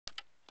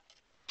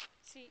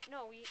see,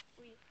 no, we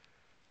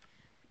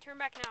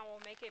turn back now. We'll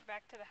make it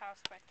back to the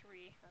house by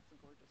 3. That's a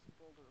gorgeous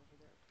boulder over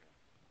there. Yeah.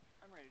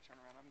 I'm ready to turn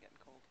around. I'm getting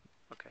cold.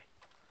 Okay.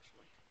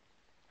 Actually,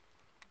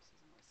 this is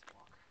a nice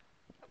walk.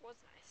 That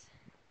was nice.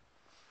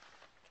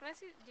 Can I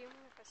see? Do you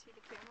mind if I see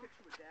the camera?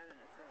 Picture with Dad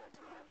and I said that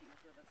to him when he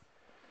was with us.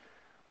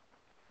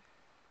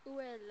 Où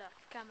est la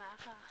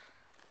caméra?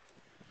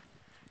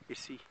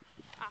 Ici.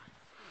 Ah.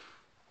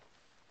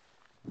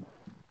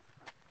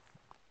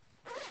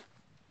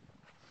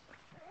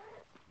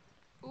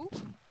 Où?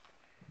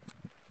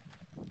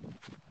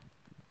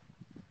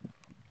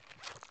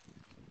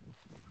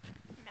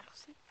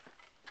 Merci.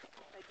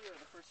 I do have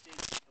the first aid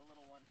kit, the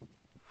little one.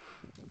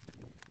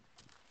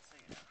 So,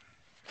 yeah.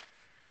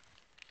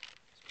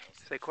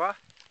 C'est quoi?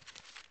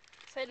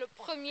 C'est le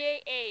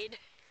premier aid.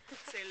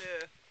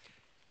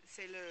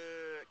 C'est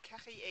le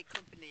Carrie et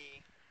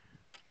Company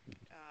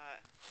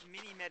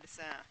mini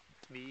médecin.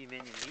 Mini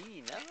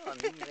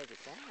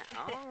médecin.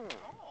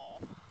 Oh.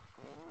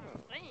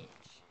 Range.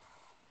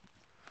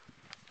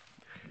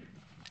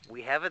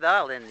 We have it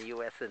all in the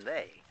US and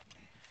A.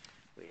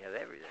 We have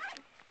everything.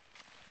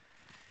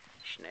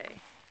 Schnee.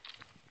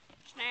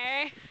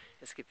 Schnee.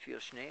 Es gibt viel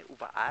Schnee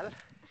überall.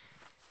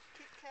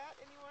 Kit Kat,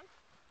 anyone?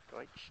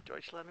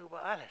 Deutschland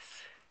über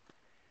alles.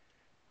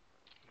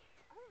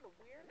 I don't know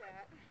where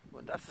that.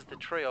 Well, this is the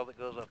trail that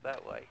goes up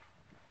that way.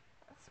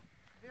 That's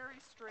very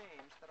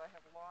strange that I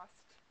have lost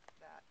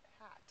that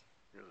hat.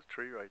 There's a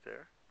tree right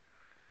there.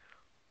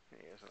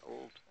 There's an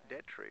old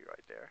dead tree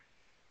right there.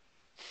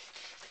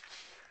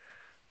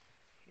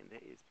 And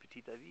there is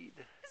Petit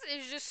David.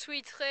 Je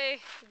suis très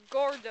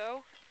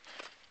gordo.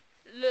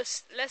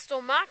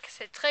 L'estomac,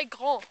 c'est très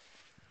grand.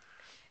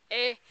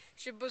 Et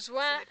j'ai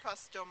besoin... Ce n'est pas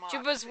stomac. J'ai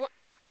besoin...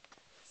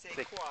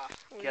 C'est quoi?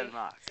 Quelle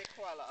marque? C'est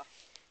quoi là?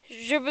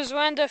 J'ai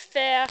besoin de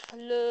faire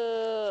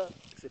le...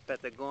 C'est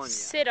Patagonia.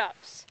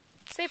 Sit-ups.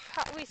 C'est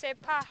pas... Oui, c'est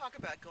pas... Talk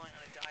about going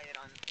on a diet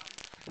on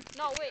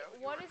No, wait,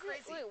 you what are is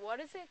crazy. it? Wait, what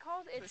is it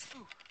called? It's...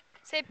 Fou.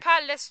 C'est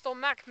pas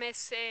l'estomac, mais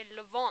c'est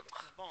le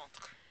ventre.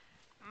 Ventre.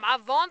 Ma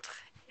ventre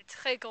est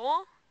très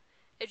grand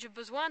et j'ai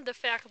besoin de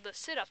faire de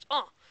sit-ups.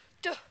 1,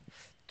 2,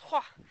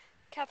 3,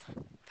 4.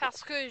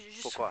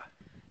 Pourquoi?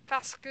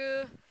 Parce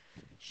que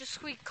je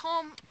suis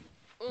comme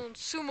un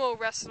sumo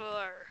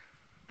wrestler.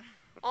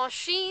 En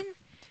Chine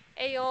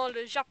et en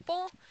le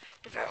Japon,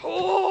 je fais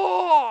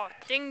oh,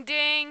 ding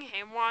ding,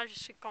 et moi je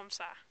suis comme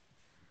ça.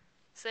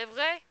 C'est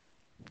vrai?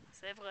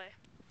 C'est vrai.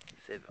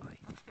 C'est vrai.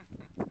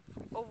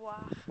 Au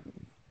revoir.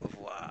 Au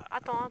revoir.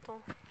 Attends.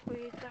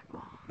 Oui,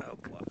 d'accord. Au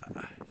revoir.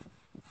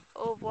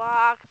 Au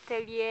revoir,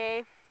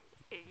 Tellier.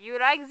 You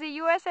like the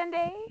USA?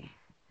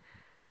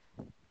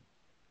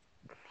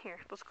 Here,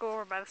 let's go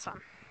over by the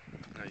sun.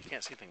 No, you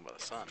can't see anything about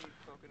the sun.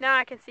 Now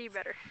I can see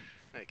better.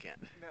 No, you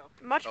can't. No.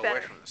 Much better.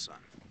 Away from the sun.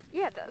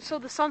 Yeah, so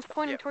the sun's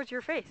pointing Yeah. towards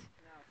your face.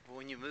 No. But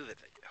when you move it,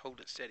 hold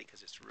it steady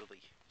because it's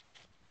really...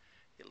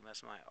 It'll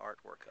mess my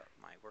artwork up,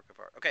 my work of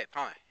art. Okay,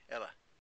 Palme, Ella.